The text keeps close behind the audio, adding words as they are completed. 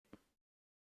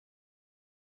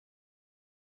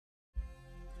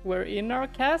We're in our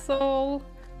castle.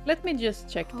 Let me just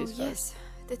check this first. Yes,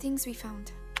 the things we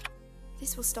found.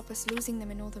 This will stop us losing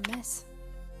them in all the mess.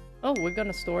 Oh, we're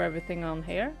gonna store everything on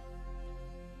here.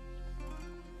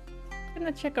 I'm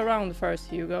gonna check around first,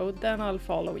 Hugo, then I'll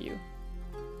follow you.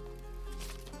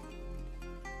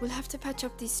 We'll have to patch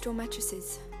up these straw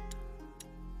mattresses.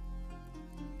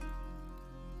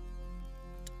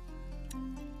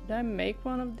 Did I make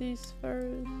one of these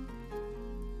first?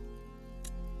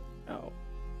 No.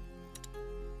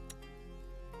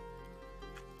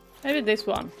 Maybe this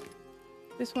one.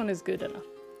 This one is good enough.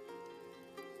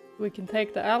 We can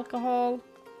take the alcohol.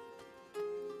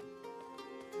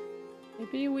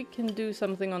 Maybe we can do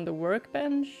something on the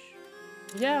workbench.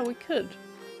 Yeah, we could.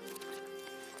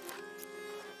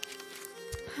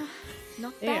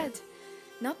 Not bad.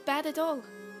 Not bad at all.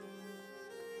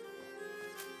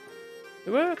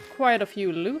 There were quite a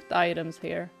few loot items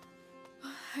here.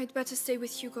 I'd better stay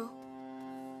with Hugo.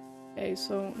 Okay,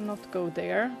 so not go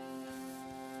there.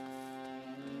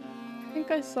 I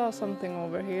think I saw something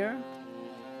over here.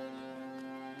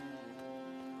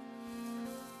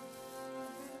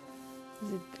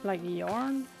 Is it like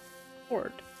yarn?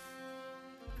 Cord.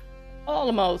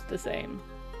 Almost the same.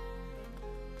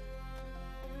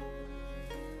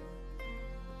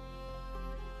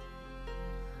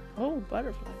 Oh,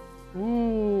 butterfly.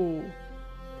 Ooh.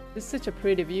 This is such a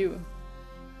pretty view.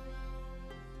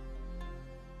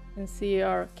 You can see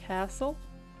our castle.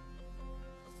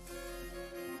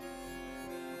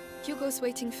 Hugo's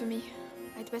waiting for me.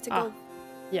 I'd better go.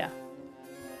 Yeah.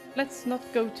 Let's not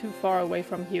go too far away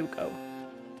from Hugo.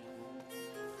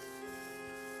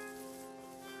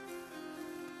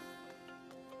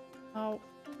 Oh,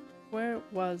 where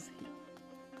was he?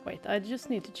 Wait, I just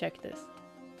need to check this.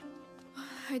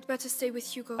 I'd better stay with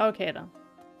Hugo. Okay then.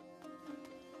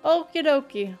 Okie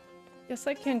dokie. Guess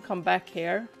I can come back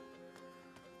here.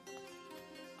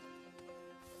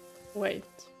 Wait.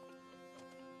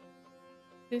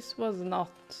 This was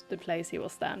not the place he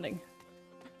was standing.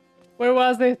 Where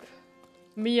was it?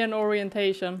 Me and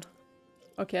orientation.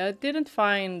 Okay, I didn't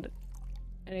find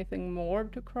anything more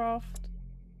to craft.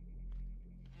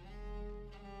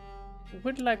 I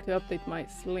would like to update my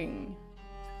sling.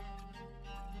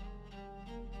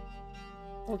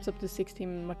 Holds up to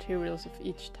 16 materials of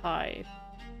each type.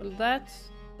 Well,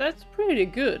 that's pretty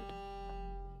good.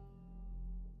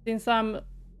 Since I'm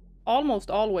almost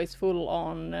always full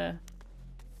on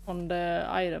the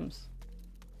items.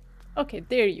 Okay,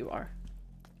 there you are.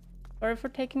 Sorry for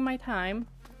taking my time.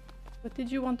 What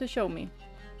did you want to show me?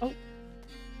 Oh,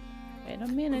 wait a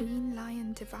minute. Green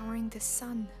lion devouring the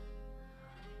sun.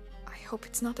 I hope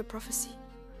it's not a prophecy.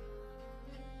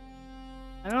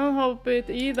 I don't hope it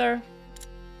either.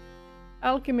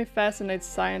 Alchemy fascinates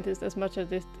scientists as much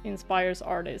as it inspires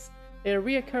artists. The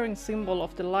recurring symbol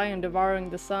of the lion devouring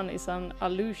the sun is an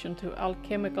allusion to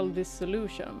alchemical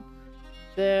dissolution.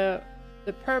 The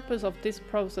purpose of this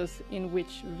process, in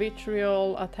which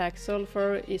vitriol attacks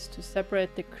sulfur, is to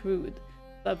separate the crude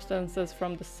substances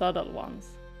from the subtle ones.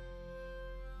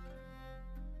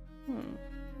 Let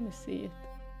me see it.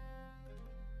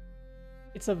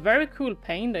 It's a very cool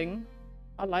painting.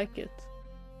 I like it.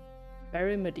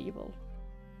 Very medieval.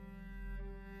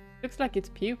 Looks like it's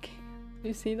puking. Do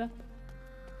you see that?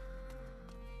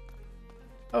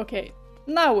 Okay,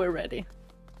 now we're ready.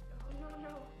 No.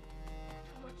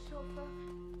 Too much sulfur.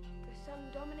 The sun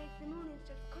dominates the moon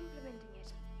instead of complementing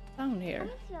it. Down here.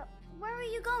 Amicia, where are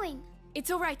you going?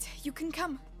 It's all right. You can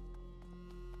come.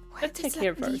 Where Let's does check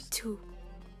here that lead first. to?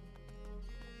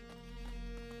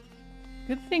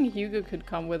 Good thing Hugo could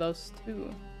come with us too.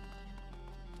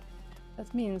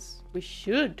 That means we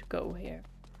should go here.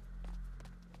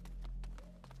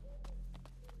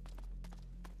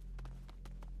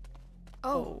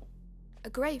 Oh,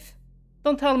 a grave.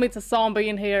 Don't tell me it's a zombie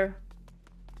in here.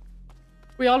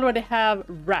 We already have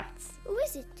rats. Who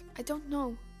is it? I don't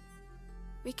know.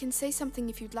 We can say something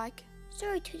if you'd like.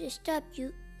 Sorry to disturb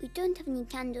you. We don't have any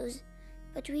candles,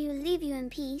 but we will leave you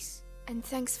in peace. And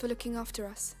thanks for looking after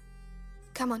us.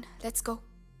 Come on, let's go.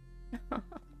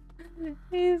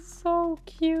 He's so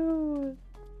cute.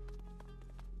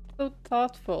 So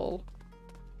thoughtful.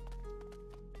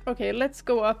 Okay, let's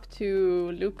go up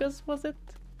to Lucas, was it?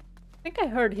 I think I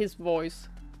heard his voice.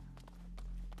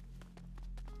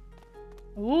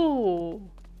 Ooh.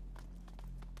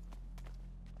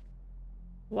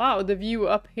 Wow, the view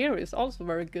up here is also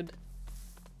very good.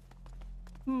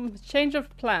 Change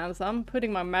of plans. I'm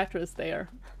putting my mattress there.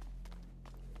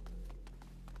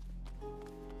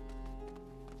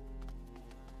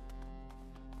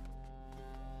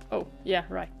 Oh, yeah,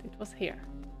 right. It was here.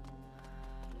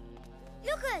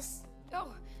 Lucas!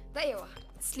 Oh, There you are.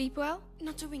 Sleep well?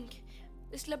 Not a wink.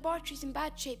 This laboratory's in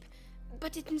bad shape,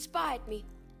 but it inspired me.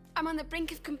 I'm on the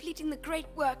brink of completing the great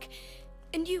work,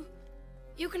 and you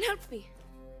can help me.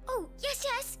 Oh, yes,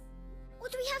 yes.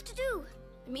 What do we have to do?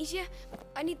 Amicia,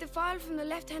 I need the file from the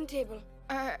left-hand table.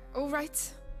 All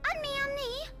right. And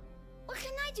me. What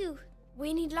can I do?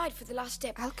 We need light for the last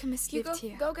step. Alchemist Hugo, lived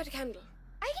here. go get a candle.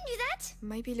 I can do that.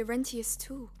 Maybe Laurentius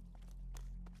too.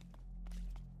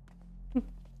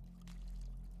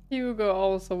 Hugo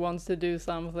also wants to do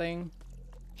something.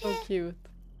 So cute.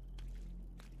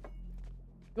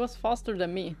 He was faster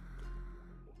than me.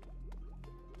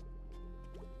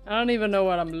 I don't even know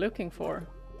what I'm looking for.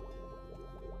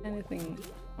 Anything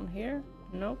on here?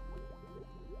 Nope.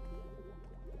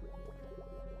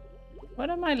 What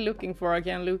am I looking for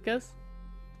again, Lucas?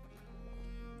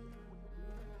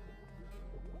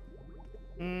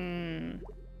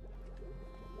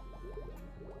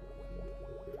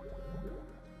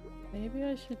 Maybe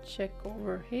I should check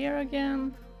over here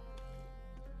again.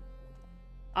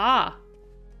 Ah!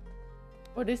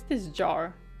 What is this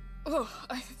jar? Oh,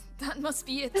 that must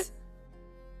be it.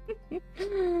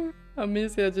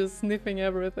 Amicia just sniffing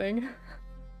everything.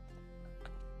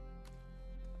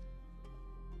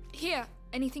 Here,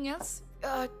 anything else?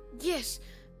 Yes.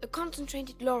 A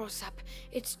concentrated laurel sap.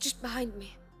 It's just behind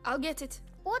me. I'll get it.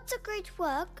 What's a great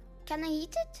work? Can I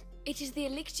eat it? It is the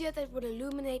elixir that will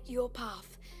illuminate your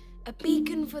path. A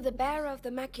beacon for the bearer of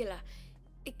the Macula.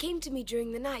 It came to me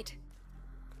during the night.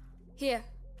 Here.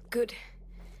 Good.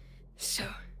 So,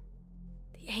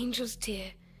 the angel's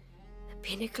tear, the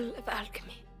pinnacle of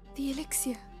alchemy. The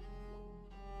elixir.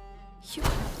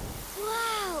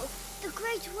 Wow, the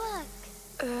great work.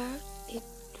 It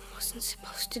wasn't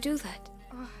supposed to do that.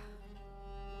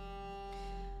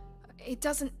 It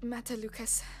doesn't matter,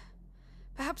 Lucas.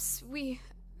 Perhaps we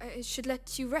should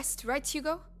let you rest, right,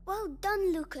 Hugo? Well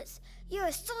done, Lucas. You're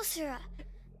a sorcerer.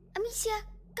 Amicia,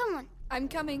 come on. I'm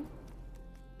coming.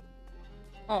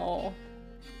 Oh.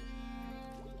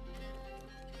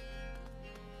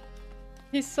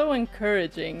 He's so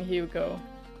encouraging, Hugo.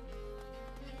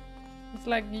 It's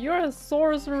like, you're a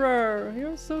sorcerer.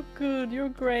 You're so good. You're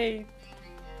great.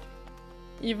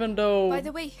 Even though... By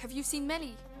the way, have you seen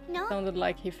Melie? No? Sounded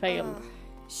like he failed.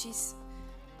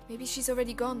 Maybe she's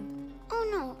already gone. Oh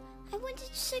no, I wanted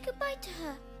to say goodbye to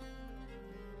her.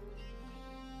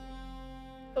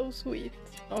 So sweet.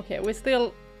 Okay, we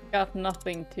still got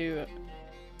nothing to...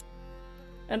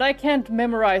 And I can't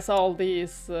memorize all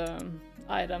these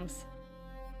items.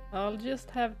 I'll just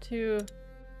have to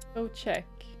go check.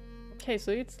 Okay,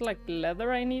 so it's like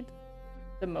leather I need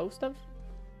the most of.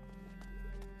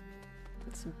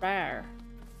 It's rare.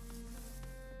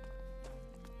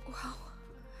 Wow,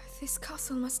 this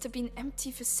castle must have been empty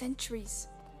for centuries.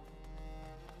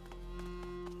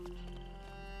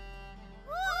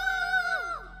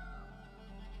 Whoa!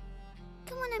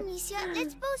 Come on, Amicia,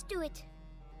 let's both do it.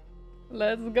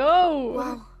 Let's go!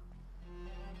 Wow.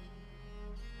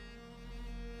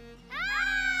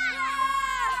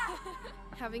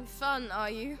 Having fun, are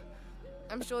you?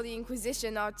 I'm sure the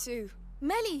Inquisition are too.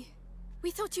 Melie! We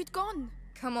thought you'd gone.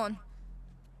 Come on.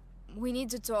 We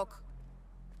need to talk.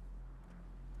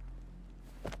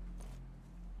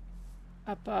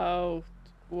 About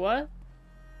what?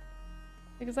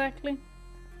 Exactly?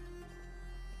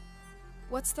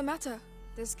 What's the matter?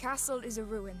 This castle is a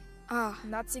ruin. Ah,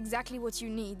 And that's exactly what you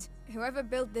need. Whoever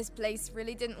built this place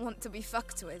really didn't want to be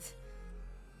fucked with.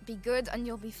 Be good and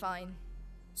you'll be fine.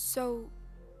 so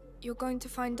you're going to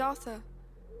find Arthur?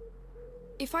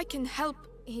 If I can help...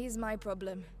 He's my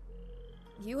problem.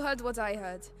 You heard what I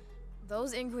heard.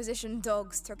 Those Inquisition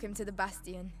dogs took him to the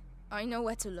Bastion. I know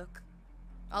where to look.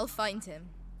 I'll find him.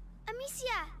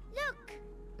 Amicia, look!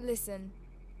 Listen,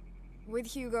 with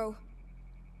Hugo,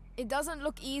 it doesn't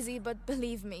look easy, but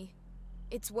believe me,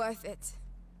 it's worth it.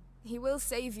 He will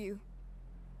save you.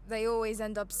 They always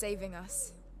end up saving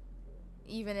us.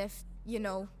 Even if, you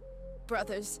know,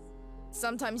 brothers,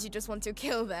 sometimes you just want to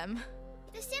kill them.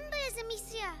 The symbol is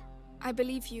Amicia. I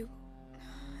believe you.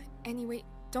 Anyway,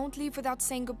 don't leave without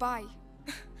saying goodbye.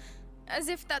 As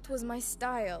if that was my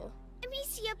style.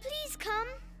 Amicia, please come.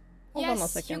 Hold on a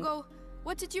Yes, second. Hugo,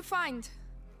 what did you find?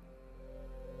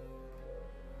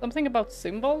 Something about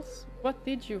symbols? What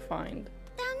did you find?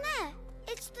 Down there.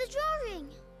 It's the drawing.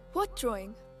 What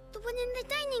drawing? The one in the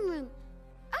dining room.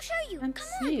 I'll show you. I can't Come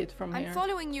see on. it from I'm here.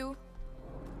 following you.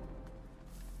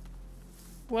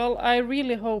 Well, I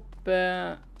really hope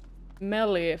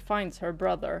Melie finds her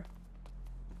brother.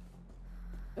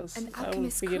 Because An I will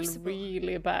alchemist's feel crucible.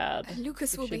 really bad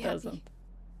Lucas if will she be happy. doesn't.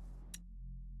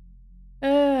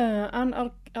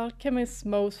 An alchemist's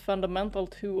most fundamental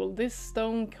tool. This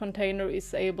stone container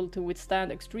is able to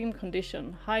withstand extreme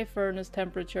condition, high furnace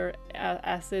temperature,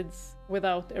 acids,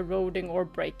 without eroding or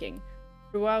breaking.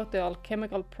 Throughout the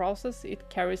alchemical process, it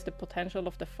carries the potential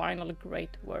of the final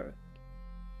great work.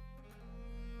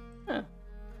 Huh.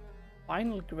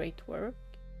 Final great work?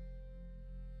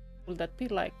 Will that be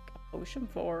like a potion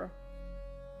for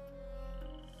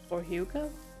Hugo?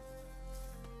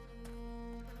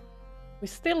 We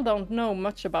still don't know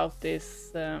much about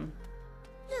this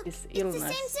Look, this it's illness. the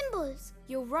same symbols.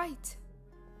 You're right.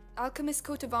 Alchemist's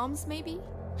coat of arms, maybe?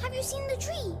 Have you seen the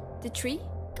tree? The tree?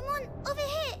 Come on, over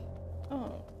here.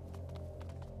 Oh.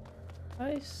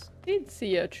 Did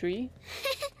see a tree.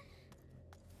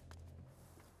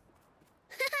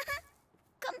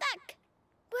 Come back.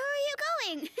 Where are you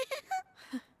going?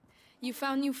 You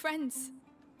found new friends.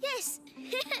 Yes.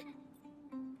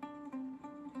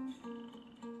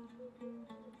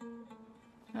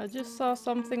 I just saw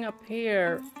something up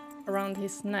here around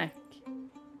his neck.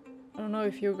 I don't know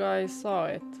if you guys saw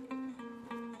it.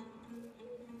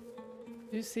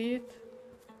 Do you see it?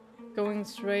 Going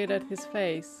straight at his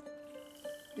face.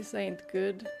 This ain't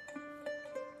good.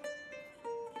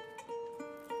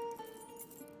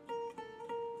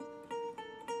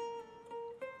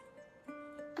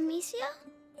 Amicia?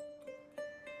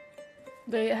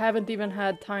 They haven't even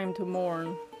had time to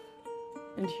mourn.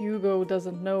 And Hugo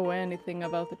doesn't know anything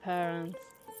about the parents.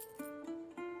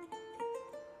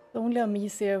 Only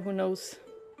Amicia who knows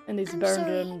and is I'm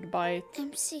burdened sorry. by it.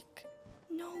 I'm sick.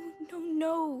 No, no,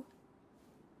 no.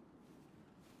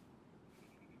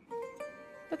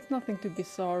 That's nothing to be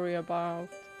sorry about.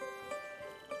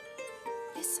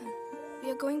 Listen,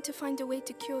 we are going to find a way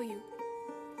to cure you.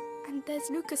 And there's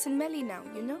Lucas and Melie now,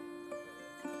 you know?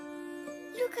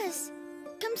 Lucas,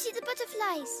 come see the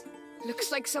butterflies.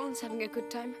 Looks like someone's having a good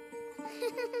time.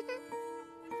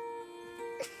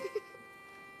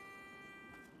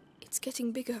 It's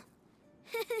getting bigger.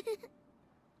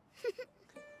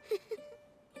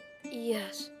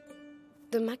 Yes.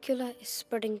 The macula is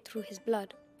spreading through his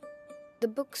blood. The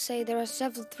books say there are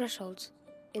several thresholds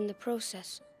in the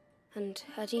process, and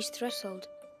at each threshold,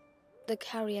 the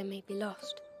carrier may be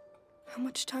lost. How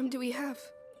much time do we have?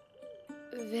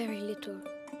 Very little.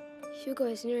 Hugo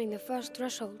is nearing the first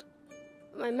threshold.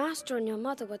 My master and your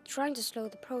mother were trying to slow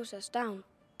the process down.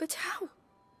 But how?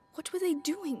 What were they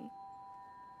doing?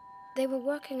 They were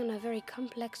working on a very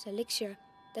complex elixir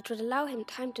that would allow him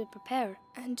time to prepare.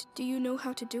 And do you know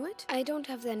how to do it? I don't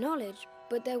have their knowledge,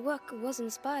 but their work was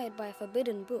inspired by a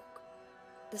forbidden book,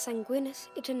 the Sanguinis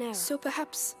Itinera. So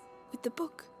perhaps with the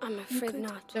book. I'm you afraid could-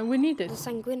 not. Then we need The it.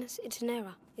 Sanguinis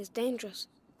Itinera is dangerous.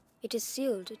 It is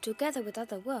sealed together with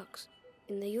other works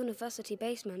in the university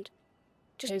basement.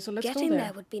 Just Okay, so let's go getting there.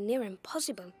 there would be near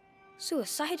impossible.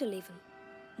 Suicidal even.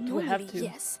 We have Normally, to.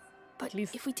 yes. But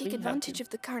least if we take we have advantage to. of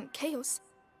the current chaos,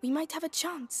 we might have a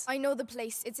chance. I know the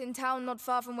place. It's in town not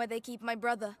far from where they keep my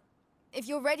brother. If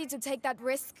you're ready to take that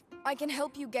risk, I can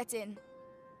help you get in.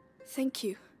 Thank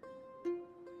you.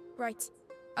 Right.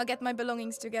 I'll get my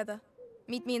belongings together.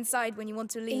 Meet me inside when you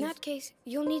want to leave. In that case,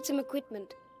 you'll need some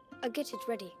equipment. I'll get it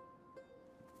ready.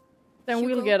 Then we'll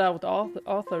Hugo, get out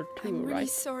author too, I'm really right?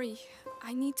 sorry.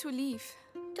 I need to leave.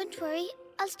 Don't worry,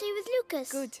 I'll stay with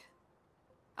Lucas. Good.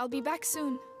 I'll be back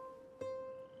soon.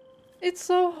 It's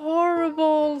so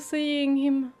horrible seeing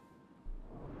him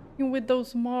with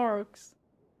those marks.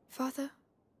 Father,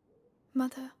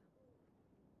 Mother,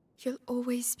 you'll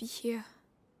always be here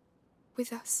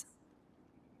with us.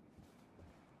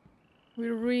 We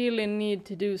really need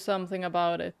to do something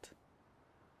about it.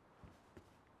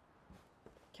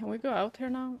 Can we go out here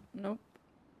now? Nope.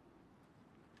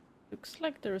 Looks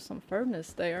like there is some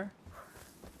furnace there.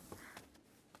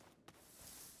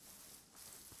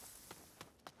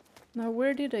 Now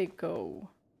where did they go?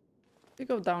 They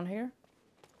go down here?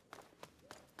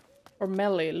 Or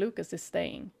Melie, Lucas is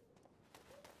staying.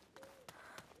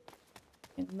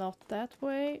 And not that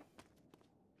way.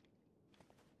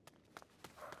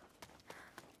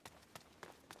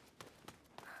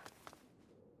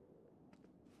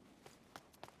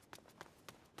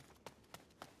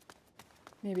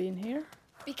 Maybe in here?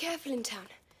 Be careful in town.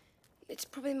 It's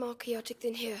probably more chaotic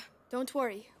than here. Don't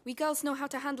worry, we girls know how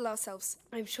to handle ourselves.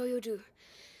 I'm sure you do.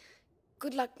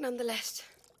 Good luck nonetheless.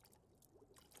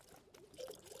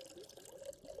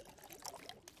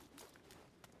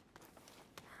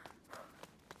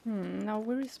 Now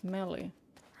where is Melie?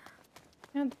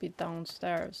 Can't be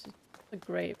downstairs. It's a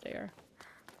grave there.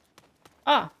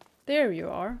 Ah, there you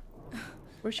are.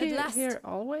 Was she At last. here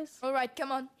always? All right,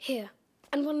 come on. Here.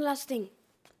 And one last thing.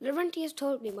 Laurentius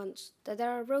told me once that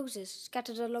there are roses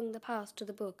scattered along the path to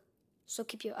the book, so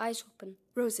keep your eyes open.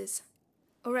 Roses.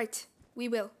 All right, we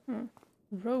will.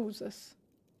 Roses.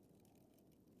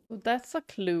 So that's a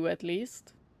clue at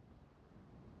least.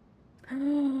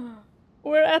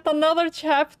 We're at another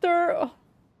chapter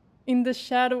in the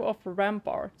shadow of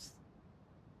Ramparts.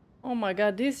 Oh my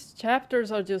god, these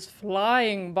chapters are just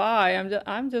flying by.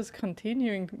 I'm just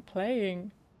continuing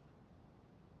playing.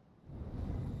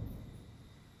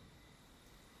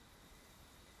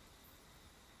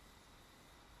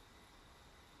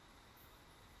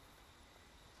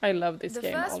 I love this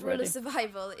game already. The first rule of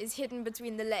survival is hidden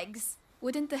between the legs.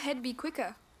 Wouldn't the head be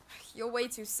quicker? You're way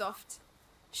too soft.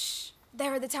 Shh,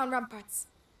 there are the town ramparts.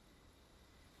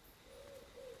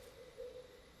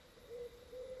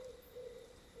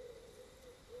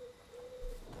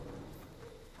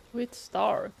 It's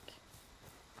dark.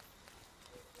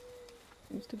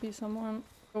 Seems to be someone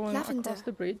going across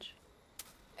the bridge.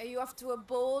 Are you off to a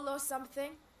ball or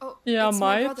something? Oh, yeah, it's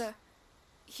my might. brother.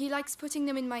 He likes putting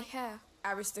them in my hair.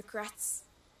 Aristocrats.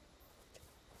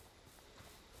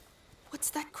 What's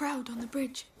that crowd on the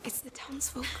bridge? It's the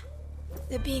townsfolk.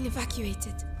 They're being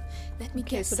evacuated. Let me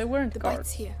guess. So they weren't the guards.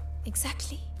 bite's here.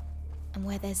 Exactly. And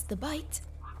where there's the bite,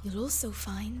 you'll also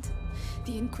find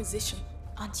the Inquisition.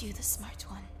 Aren't you the smart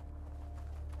one?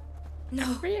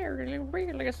 No. Really,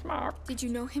 really smart. Did you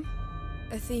know him?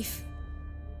 A thief.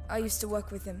 I used to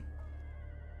work with him.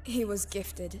 He was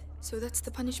gifted. So that's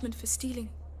the punishment for stealing.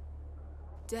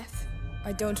 Death.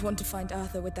 I don't want to find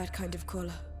Arthur with that kind of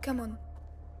collar. Come on.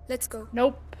 Let's go.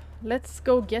 Nope. Let's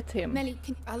go get him. Melie,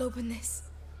 I'll open this.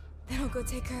 Then I'll go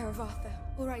take care of Arthur.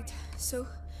 All right. So,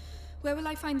 where will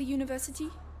I find the university?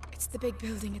 It's the big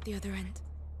building at the other end.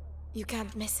 You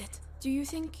can't miss it. Do you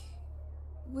think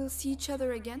we'll see each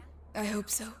other again? I hope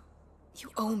so.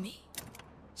 You owe me.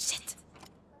 Shit.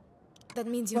 That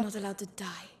means you're not allowed to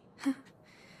die.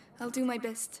 I'll do my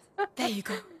best. There you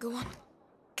go. Go on.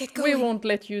 Get going. We won't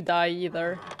let you die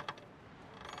either.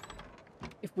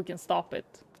 If we can stop it.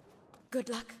 Good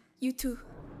luck. You too.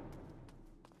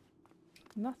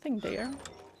 Nothing there.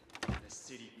 The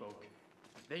city folk.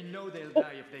 They know they'll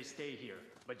die if they stay here.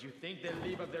 But you think they'll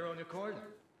leave of their own accord?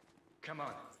 Come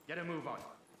on, get a move on.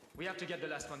 We have to get the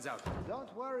last ones out.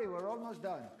 Don't worry, we're almost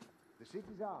done. The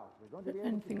city's out. We're going to be able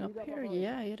Anything to up speed here? our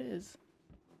Yeah, it is.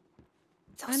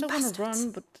 Those Kinda wanna bastards.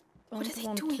 run, but What are don't they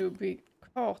want doing? to be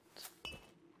caught.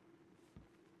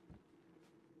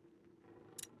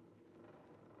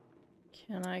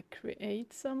 Can I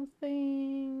create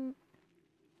something?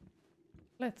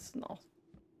 Let's not.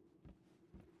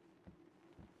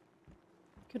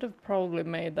 Could have probably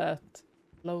made that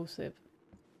explosive.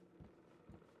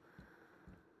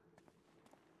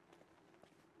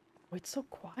 Oh, it's so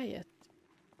quiet.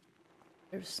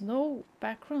 There's no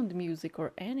background music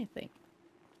or anything.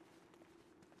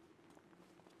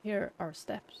 Here are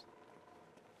steps.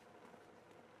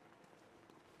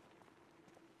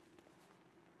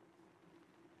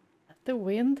 The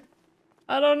wind?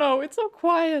 I don't know, it's so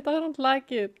quiet, I don't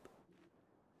like it.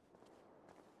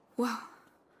 Wow.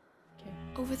 Okay.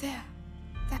 Over there.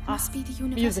 That must be the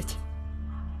university. Music.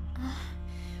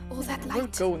 All that We're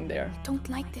light. going there. I don't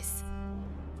like this.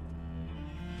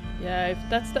 Yeah, if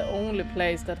that's the only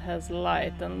place that has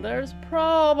light, then there's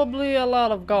probably a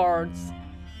lot of guards.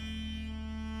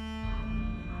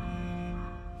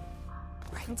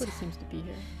 Right. Nobody seems to be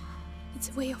here.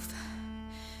 It's way off.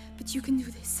 But you can do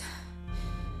this.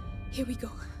 Here we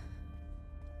go.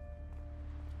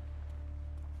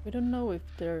 We don't know if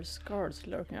there's guards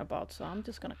lurking about, so I'm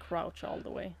just gonna crouch all the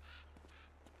way.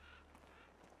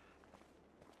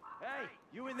 Hey,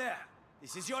 you in there!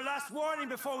 This is your last warning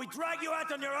before we drag you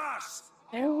out on your arse!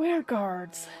 There were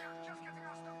guards.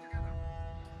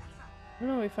 I don't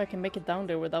know if I can make it down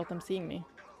there without them seeing me.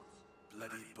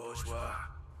 Bloody bourgeois.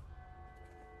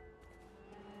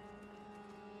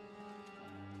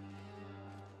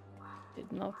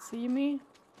 Did not see me.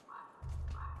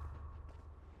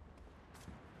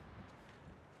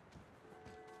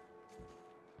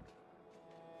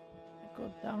 I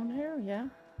go down here, yeah.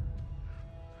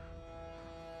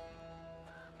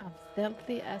 I'm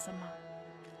stealthy as a mouse.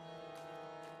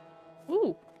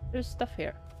 Ooh, there's stuff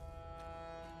here.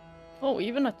 Oh,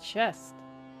 even a chest.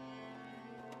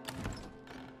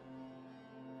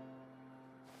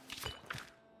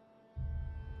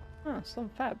 Ah, some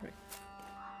fabric.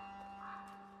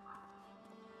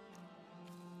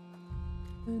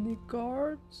 Any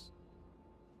guards?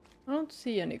 I don't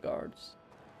see any guards.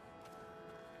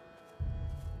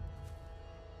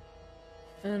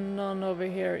 And none over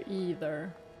here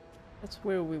either. That's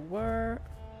where we were.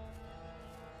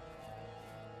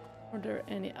 Are there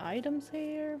any items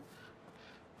here?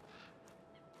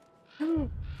 Oh.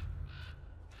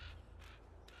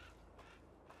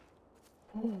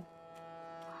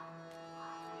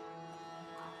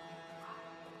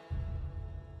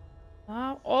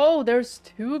 Oh, there's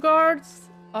 2 guards?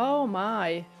 Oh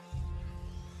my.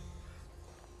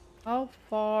 How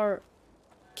far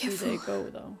do they go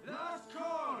though? Last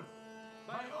call!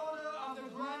 By order of the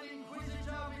Grand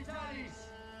Inquisitor Vitalis,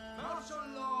 martial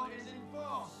law is in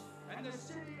force, and the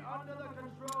city under the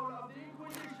control of the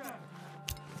Inquisition.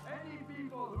 Any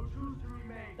people who choose to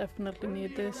remain Definitely will need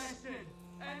be this. arrested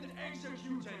and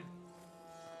executed.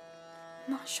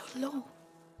 Martial law.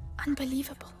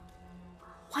 Unbelievable.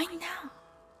 Why now?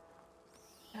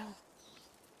 No.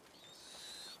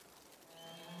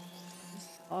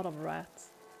 A lot of rats.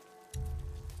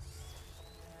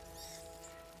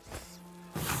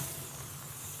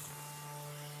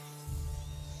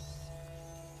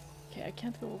 Okay, I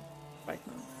can't go right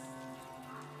now.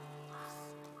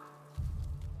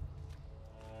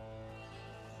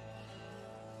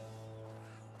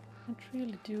 Can't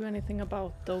really do anything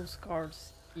about those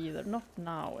guards either. Not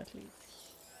now, at least.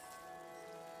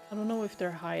 I don't know if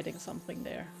they're hiding something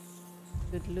there.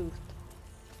 Good loot.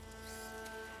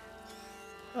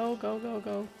 Go, go, go,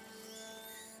 go.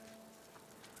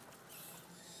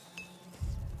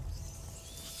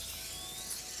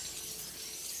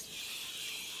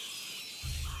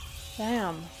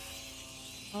 Damn.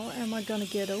 How am I gonna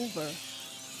get over?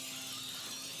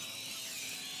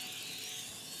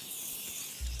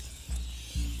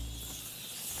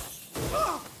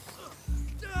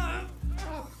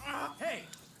 Hey,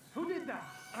 who did that?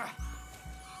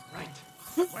 Right.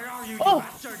 Where are you, Oh! you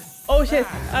bastard? Oh shit,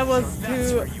 I was So that's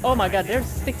too... where you Oh my are. god, there's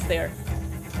sticks there.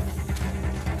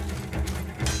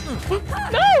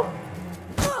 No!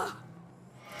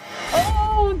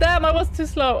 Oh, damn, I was too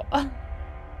slow.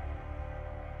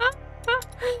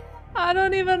 I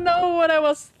don't even know what I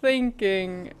was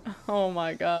thinking. Oh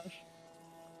my gosh.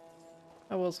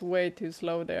 I was way too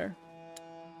slow there.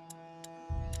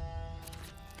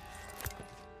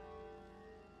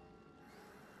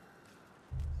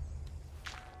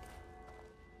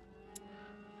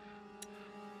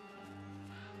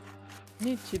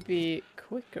 Need to be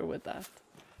quicker with that.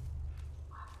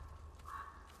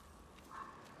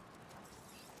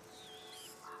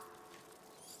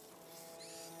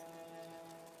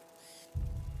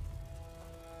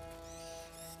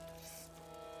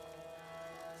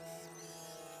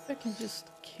 I can just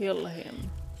kill him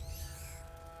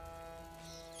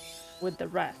with the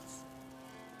rats.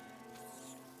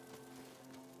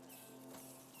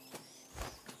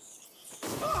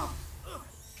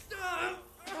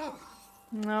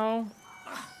 No,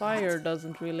 fire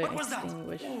doesn't really What was that?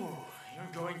 extinguish. Ooh,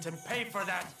 you're going to pay for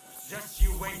that. Just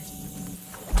you wait.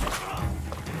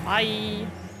 Bye.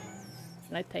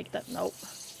 Can I take that? Nope.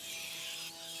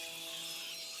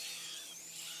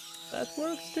 That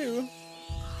works too.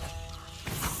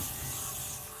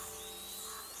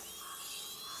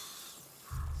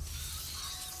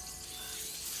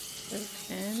 Is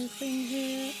there anything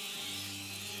here?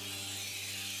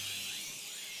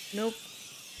 Nope.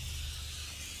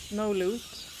 No loot.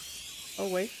 Oh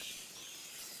wait.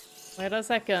 Wait a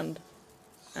second.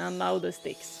 And now the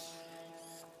sticks.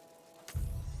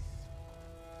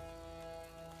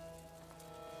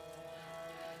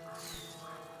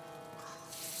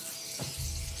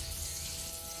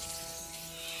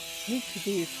 Need to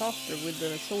be faster with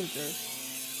the soldiers.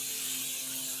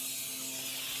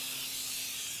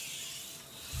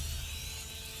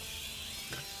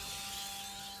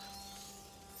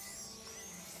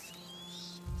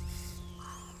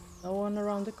 No one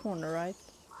around the corner, right?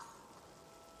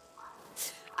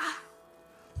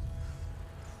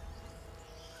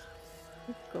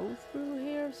 Go through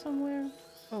here somewhere?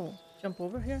 Oh, jump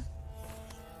over here?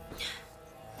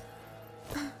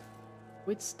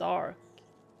 It's dark.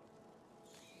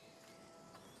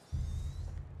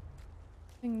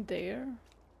 Thing there?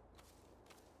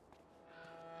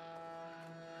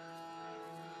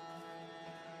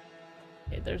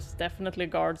 Okay, there's definitely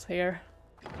guards here.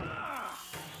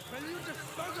 Will you just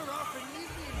bugger off and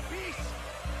leave me in peace?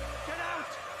 Get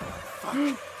out! Fuck!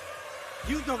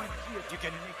 You don't think you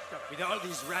can mix up with all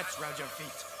these rats around your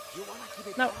feet. You wanna keep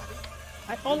it No,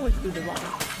 I always do the wrong.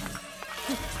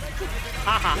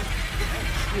 Haha!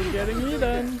 You're getting me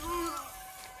then.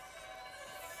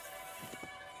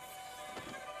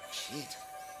 Shit.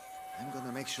 I'm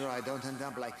gonna make sure I don't end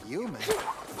up like you, man.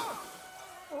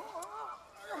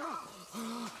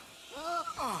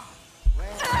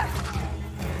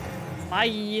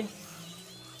 Bye!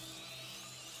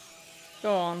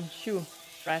 Go on, shoo,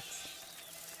 rats.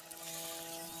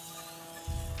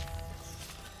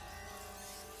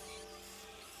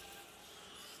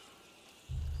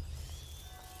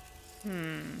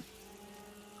 Have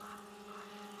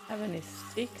any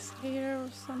sticks here or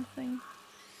something?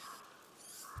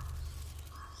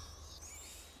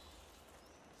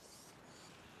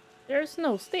 There's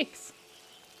no sticks.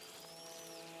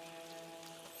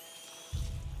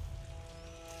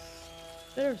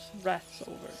 There's rats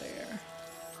over there.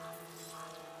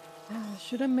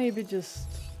 Should I maybe just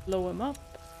blow them up?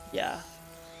 Yeah.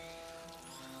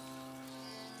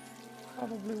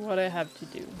 Probably what I have to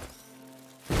do.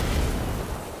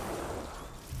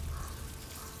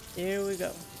 Here we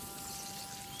go.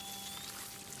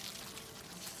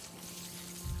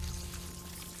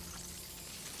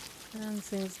 And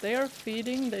since they are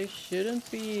feeding, they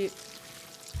shouldn't be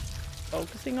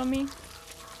focusing on me.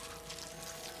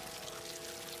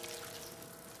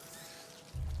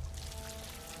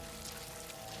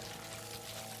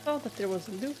 I thought that there was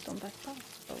loot on that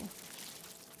path, so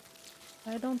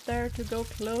I don't dare to go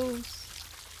close.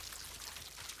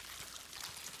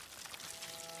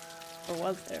 Or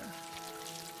was there?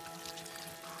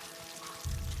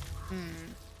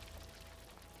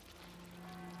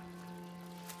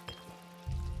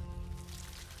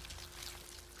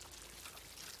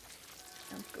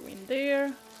 Can't go in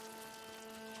there.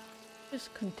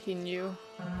 Just continue.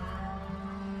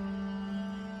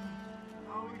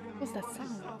 What's that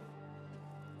sound?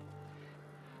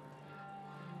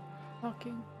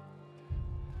 Talking.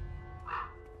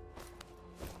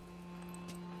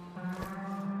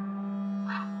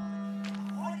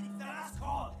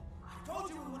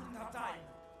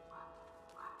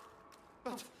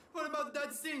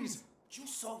 Things. You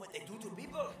saw what they do to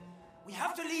people. We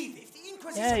have to leave. If the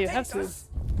Inquisition Yeah, you have takes to. us.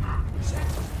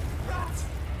 Rats!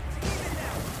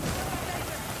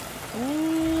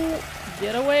 Ooh,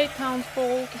 get away,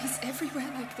 townsfolk. Is everywhere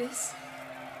like this?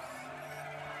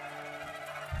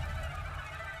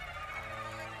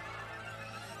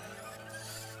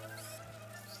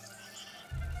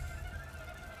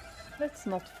 Let's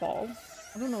not fall.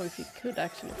 I don't know if you could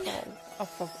actually fall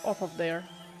off of there.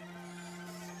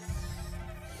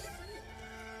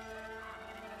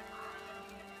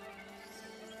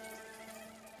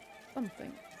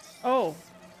 Something. Oh,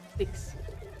 sticks.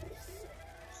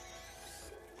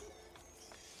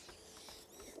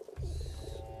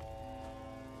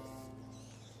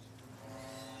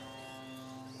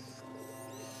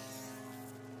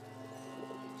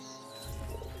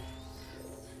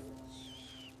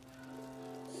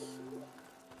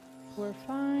 We're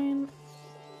fine.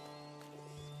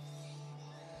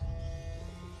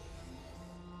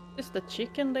 Is the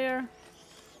chicken there?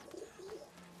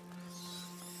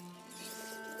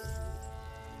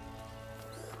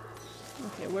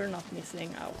 Okay, we're not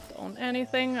missing out on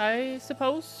anything, I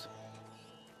suppose.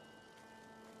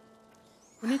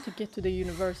 We need to get to the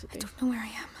university. I don't know where I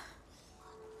am.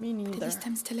 Me neither. At least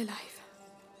I'm still alive.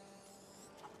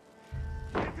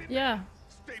 Yeah.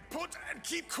 Stay put and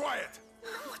keep quiet.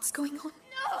 What's going on?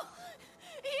 No!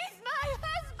 He's my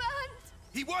husband!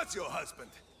 He was your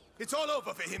husband. It's all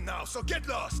over for him now, so get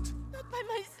lost. Not by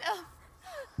myself.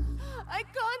 I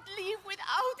can't leave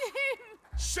without him.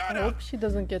 Shut I up! hope she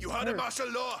doesn't get You heard hurt. of martial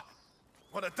law?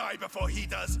 Want to die before he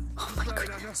does? Oh my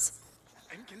goodness.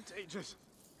 And contagious.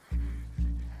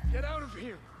 Get out of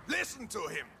here. Listen to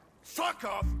him. Fuck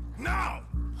off now!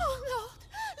 Oh, Lord!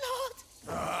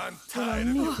 I'm You tired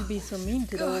don't of need to be so mean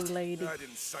to the old lady. I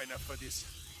didn't sign up for this.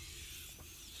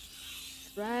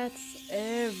 Rats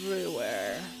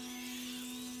everywhere.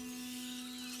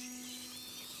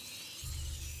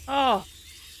 Oh.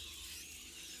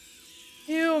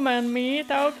 Human meat,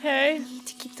 okay. I need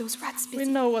to keep those rats We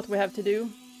busy. know what we have to do.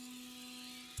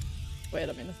 Wait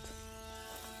a minute.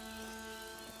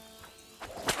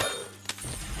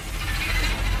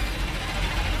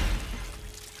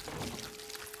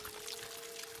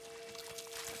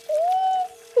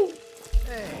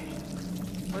 Hey.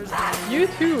 You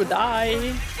too,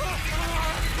 die.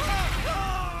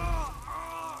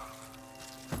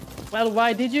 Well,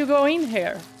 why did you go in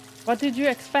here? What did you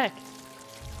expect?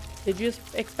 Did you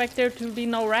expect there to be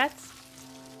no rats?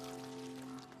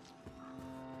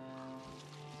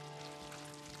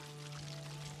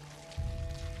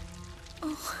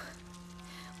 Oh,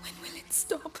 when will it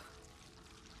stop?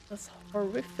 That's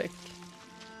horrific.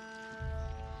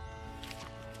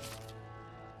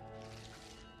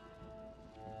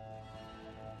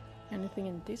 Anything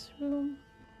in this room?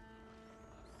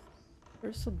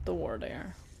 There's a door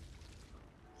there.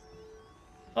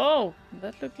 Oh,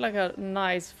 that looked like a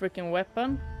nice freaking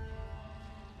weapon.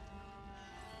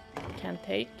 Can't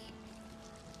take.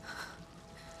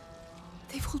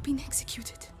 They've all been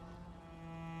executed.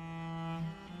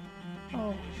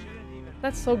 Oh,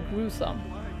 that's so gruesome.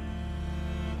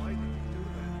 Why did he do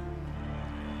that?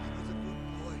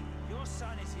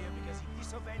 because he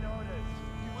disobeyed orders.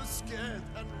 He was scared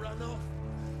and ran off.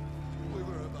 We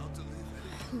were about to leave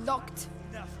anyway. Locked.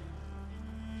 Enough.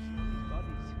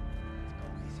 Bodies. It's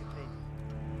called discipline.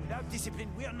 Without discipline,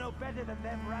 we are no better than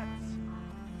them rats.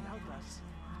 Without us,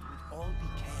 it would all be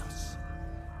chaos.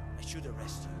 I should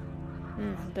arrest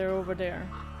you. They're over there.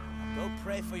 Go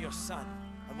pray for your son.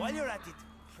 And while you're at it,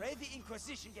 pray the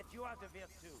Inquisition get you out of here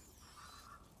too.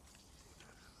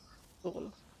 Cool.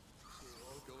 We're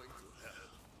all going to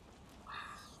hell.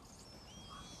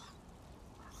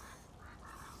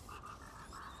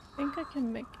 I think I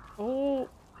can make... Oh!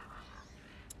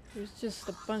 There's just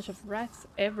a bunch of rats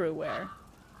everywhere.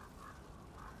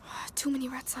 Too many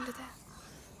rats under there.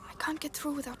 I can't get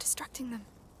through without distracting them.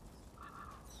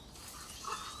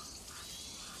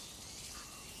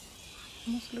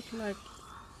 Almost look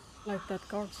like that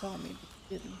guard saw me, but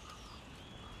didn't.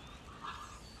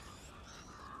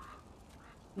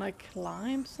 Can I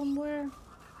climb somewhere?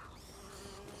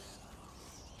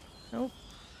 Nope.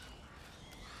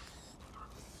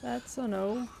 That's a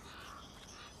no.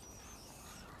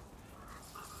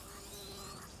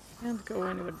 Can't go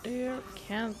anywhere there.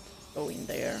 Can't go in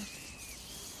there.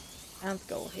 Can't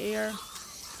go here.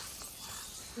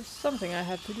 There's something I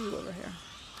have to do over here.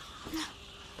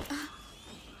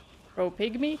 Throw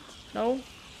pig meat? No.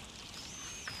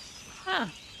 Ah.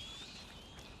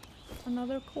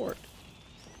 Another cord.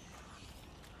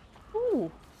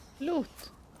 Ooh, loot.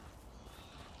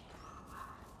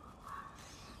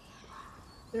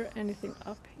 Is there anything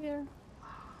up here?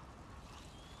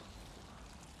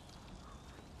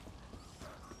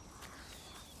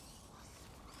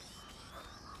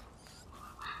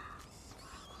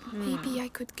 Maybe I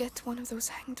could get one of those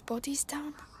hanged bodies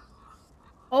down?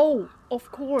 Oh, of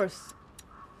course.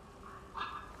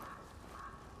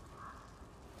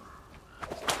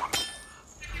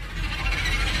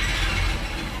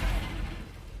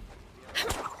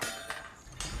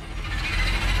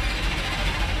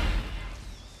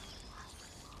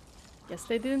 Guess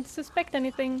they didn't suspect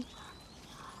anything.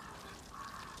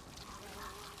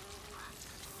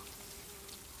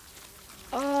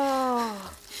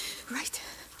 Oh. Right.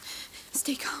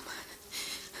 Stay calm.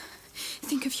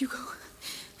 Think of Hugo.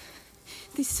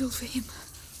 This is all for him.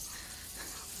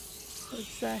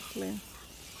 Exactly.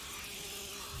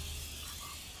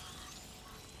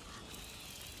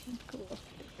 Let's go up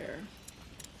there.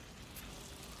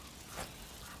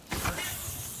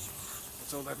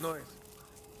 What's all that noise?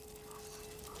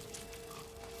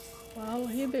 Well,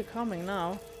 he'll be coming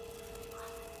now.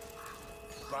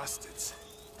 Bastards.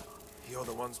 You're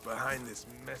the ones behind this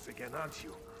mess again, aren't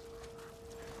you?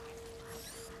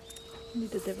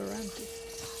 Need a Deverantis.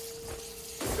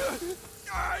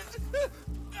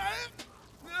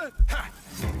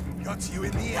 Got you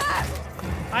in the end.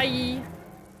 Hi.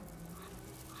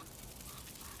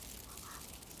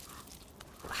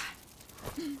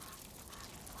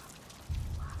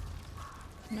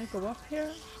 Can I go up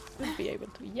here? Should be able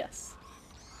to, yes.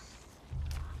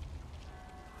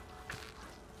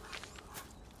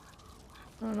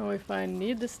 I don't know if I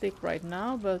need the stick right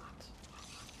now, but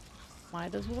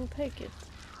might as well take it.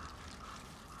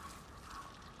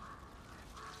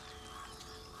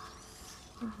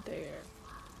 There.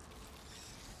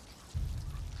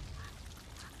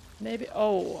 Maybe,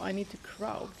 oh, I need to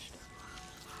crouch.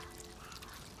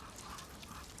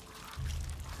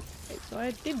 Okay, so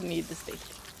I did need the stick.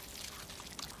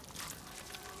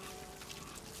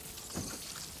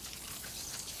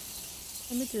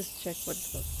 Let me just check what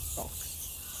was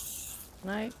box. Can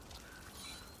I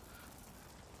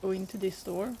go into this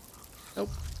door? Nope.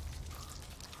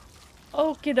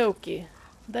 Okie dokie.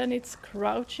 Then it's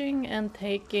crouching and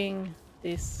taking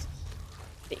this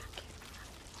stick.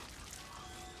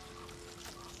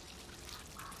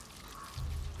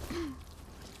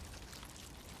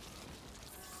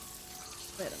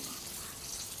 Wait a minute.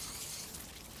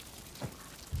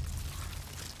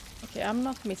 Okay, I'm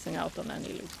not missing out on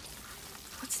any loot.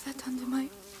 What's that under my...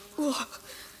 Oh.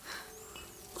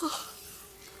 Oh.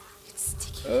 It's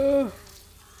sticky.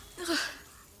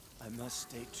 I must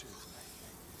stay true to my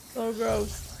faith. So gross. I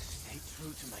must stay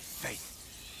true to my faith.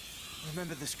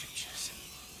 Remember the scriptures.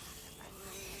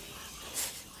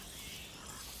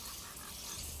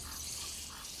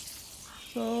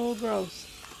 So gross.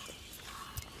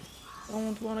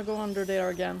 Don't want to go under there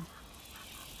again.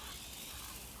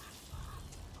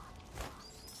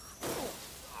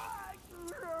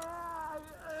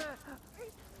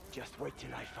 Just wait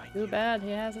till I find Too you. bad he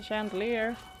has a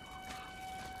chandelier.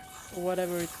 Or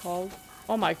whatever it's called.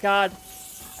 Oh my god.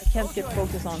 I can't get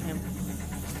focus on him.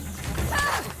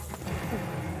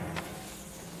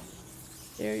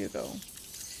 There you go.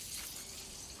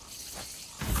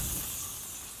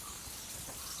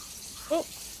 Oh,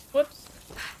 whoops.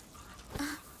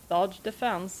 Dodge the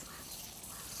fence.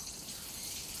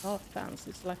 Not a fence,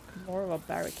 it's like more of a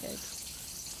barricade.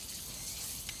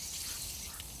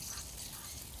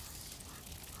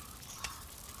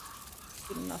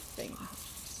 Nothing.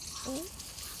 Oh.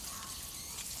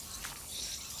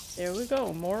 There we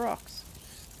go, more rocks.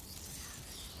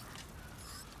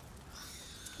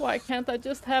 Why can't I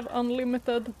just have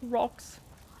unlimited rocks?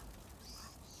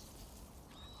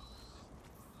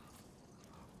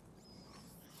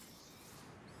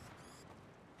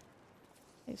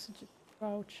 Okay, so just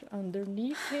crouch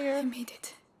underneath here. I made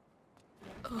it.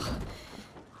 Oh,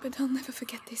 but I'll never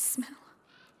forget this smell.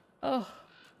 Oh,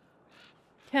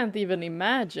 can't even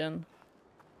imagine.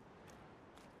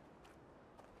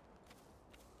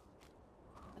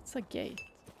 That's a gate.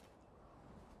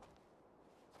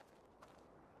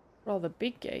 Rather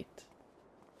big gate.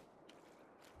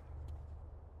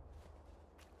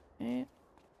 Okay.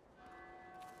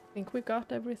 Think we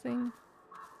got everything.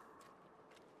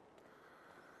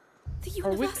 The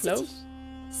Are we university. close?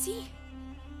 See?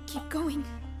 Keep going.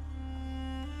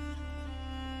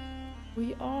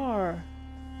 We are.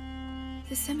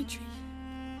 The cemetery.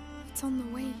 It's on the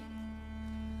way.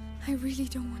 I really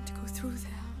don't want to go through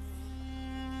there.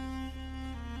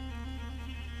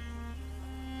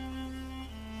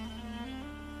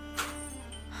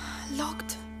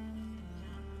 Locked.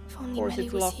 If only Of course Melie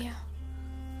it's was locked. here.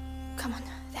 Come on,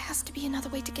 there has to be another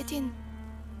way to get in.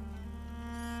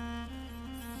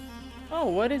 Oh,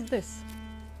 what is this?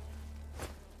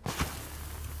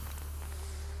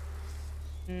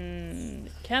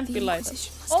 It can't The be light.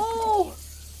 Inquisition must have put it Oh! here.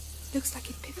 Looks like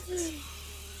it pivots.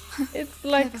 It's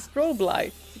like Clever. strobe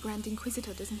light. The Grand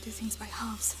Inquisitor doesn't do things by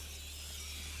halves.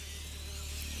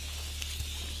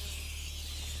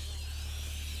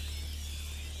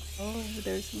 Oh,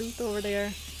 there's loot over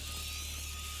there.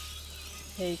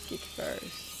 Take it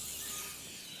first.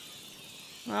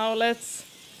 Now let's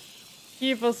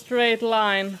keep a straight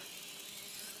line.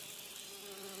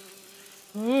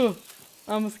 Ooh,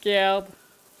 I'm scared.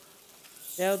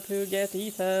 Scared to get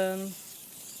eaten.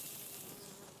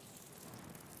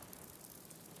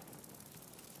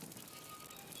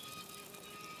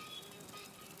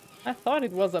 I thought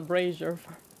it was a brazier.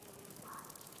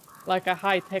 Like a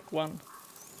high-tech one.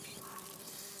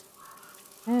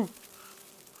 Oh.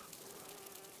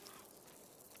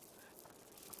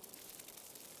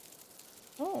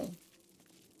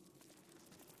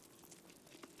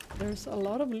 There's a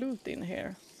lot of loot in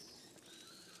here.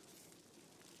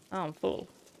 I'm full.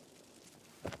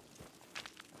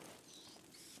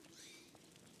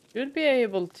 Should be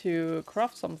able to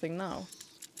craft something now.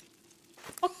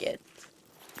 Pocket.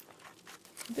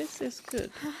 This is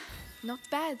good. Not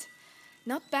bad.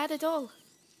 Not bad at all.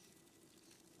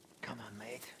 Come on,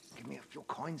 mate. Give me a few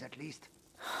coins at least.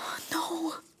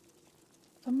 No!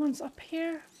 Someone's up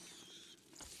here.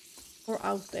 Or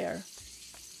out there.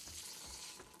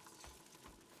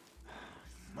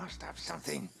 Must have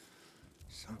something.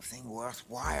 Something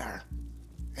worthwhile.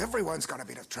 Everyone's got a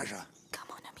bit of treasure. Come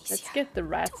on, Amicia. Let's get the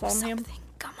rats Do on something. him.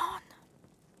 Come on.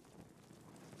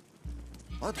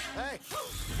 What? Hey!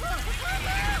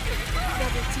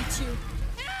 That will teach you.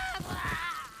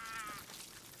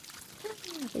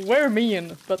 We're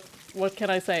mean, but what can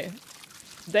I say?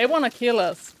 They want to kill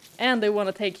us, and they want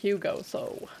to take Hugo,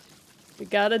 so we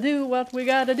gotta do what we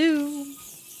gotta do.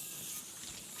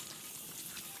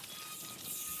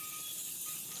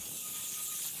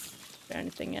 Is there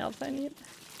anything else I need?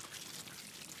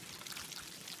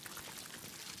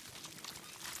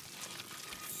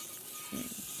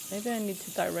 Maybe I need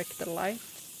to direct the light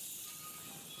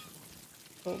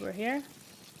over here.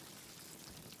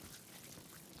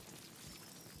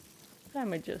 Let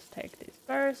me just take this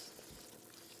first.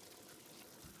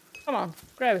 Come on,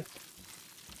 grab it.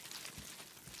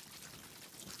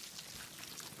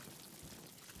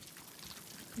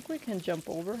 I think we can jump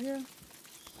over here.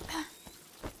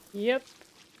 Yep.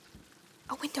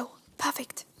 A window.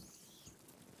 Perfect.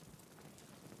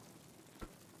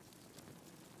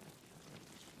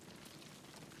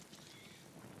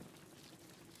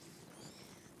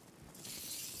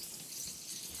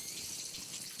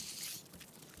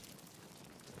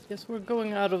 Guess we're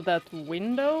going out of that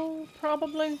window,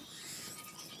 probably.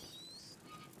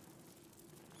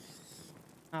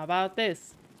 How about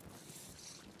this?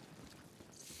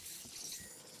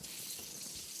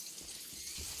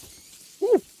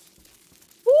 Ooh.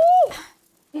 Ooh.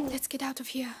 Let's get out of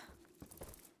here.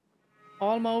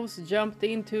 Almost jumped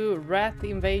into rat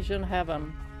invasion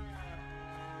heaven.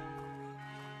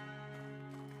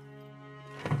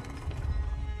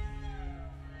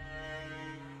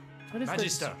 What is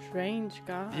Magister, this strange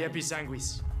guy? Vie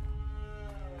Sanguis.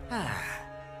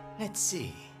 Let's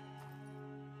see.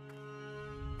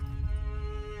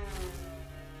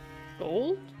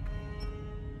 Gold?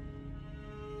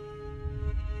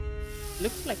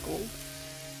 Looks like gold.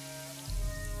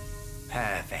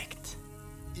 Perfect.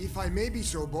 If I may be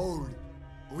so bold,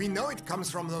 we know it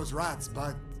comes from those rats,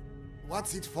 but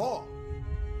what's it for?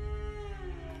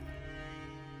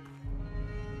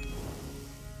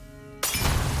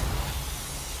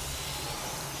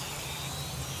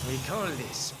 We call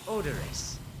this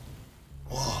odorous.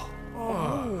 Whoa.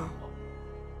 Oh.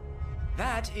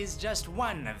 That is just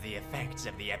one of the effects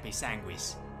of the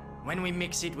episanguis, when we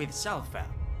mix it with sulfur.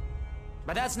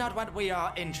 But that's not what we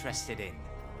are interested in.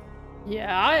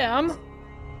 Yeah, I am.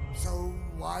 So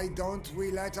why don't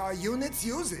we let our units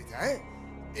use it, eh?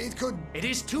 It could... It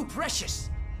is too precious.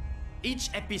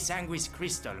 Each episanguis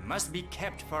crystal must be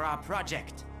kept for our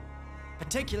project.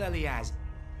 Particularly as,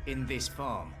 in this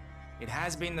form, it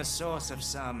has been the source of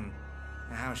some,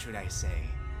 how should I say,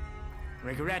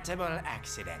 regrettable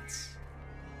accidents.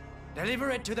 Deliver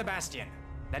it to the Bastion.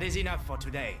 That is enough for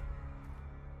today.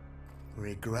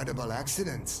 Regrettable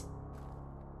accidents?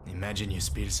 Imagine you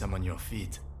spill some on your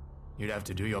feet. You'd have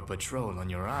to do your patrol on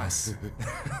your ass.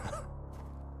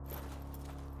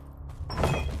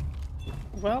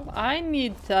 Well, I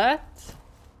need that.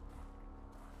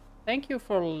 Thank you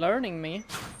for learning me.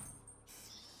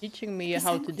 Teaching me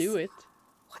how to do it.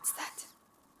 What's that?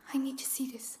 I need to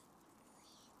see this.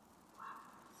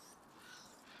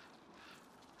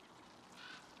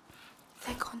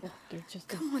 They're gone. Oh, they're just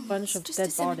Come a on, bunch it's of just dead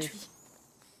a cemetery. bodies.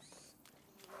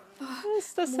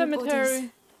 It's the more cemetery. bodies.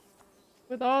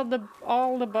 With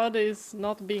all the bodies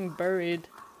not being buried.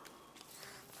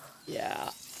 Yeah.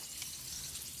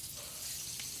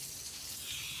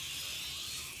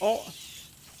 Oh,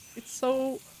 it's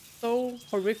so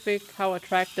horrific how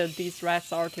attracted these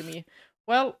rats are to me.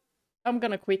 Well, I'm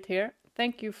gonna quit here.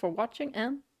 Thank you for watching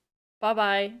and bye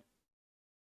bye.